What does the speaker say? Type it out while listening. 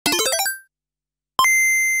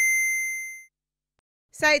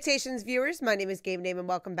Salutations, viewers. My name is GameDame, and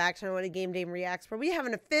welcome back to another GameDame Reacts, where we have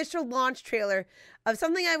an official launch trailer of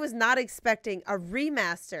something I was not expecting, a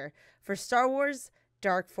remaster for Star Wars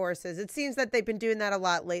Dark Forces. It seems that they've been doing that a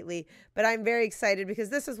lot lately, but I'm very excited because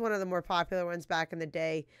this is one of the more popular ones back in the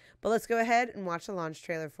day. But let's go ahead and watch the launch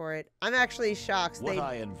trailer for it. I'm actually shocked. What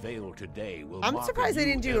I unveil today will I'm surprised they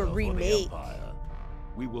didn't do a remake.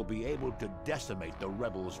 We will be able to decimate the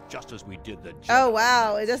rebels just as we did the Jedi. Oh,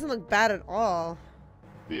 wow. It doesn't look bad at all.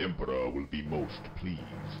 The Emperor will be most pleased.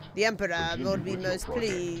 The Emperor will be most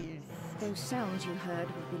pleased. Those sounds you heard,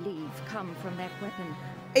 we believe, come from that weapon.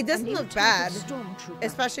 It doesn't look bad,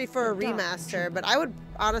 especially for a remaster, but I would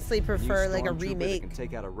honestly prefer like a remake. That can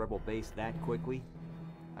take out a rebel base that quickly?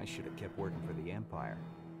 I should have kept working for the Empire.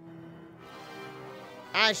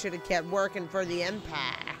 I should have kept working for the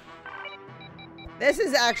Empire. This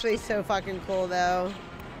is actually so fucking cool, though.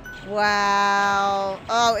 Wow.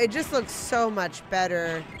 Oh, it just looks so much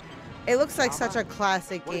better. It looks like such a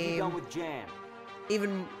classic game.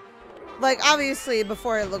 Even, like, obviously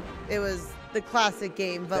before it was the classic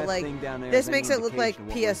game, but like this makes it look like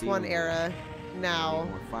PS1 era now.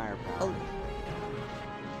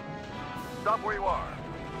 Stop where you are.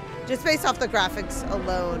 Just based off the graphics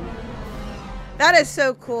alone. That is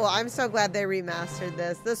so cool. I'm so glad they remastered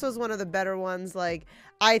this. This was one of the better ones. Like,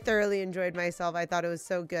 I thoroughly enjoyed myself. I thought it was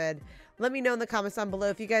so good. Let me know in the comments down below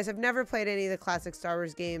if you guys have never played any of the classic Star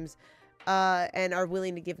Wars games and are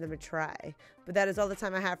willing to give them a try. But that is all the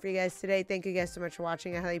time I have for you guys today. Thank you guys so much for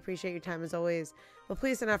watching. I highly appreciate your time as always. But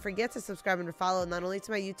please do not forget to subscribe and to follow not only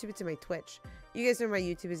to my YouTube, but to my Twitch. You guys know where my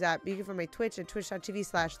YouTube is at. You can find my Twitch at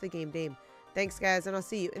twitch.tv/thegamedame. Thanks, guys, and I'll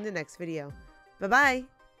see you in the next video. Bye-bye.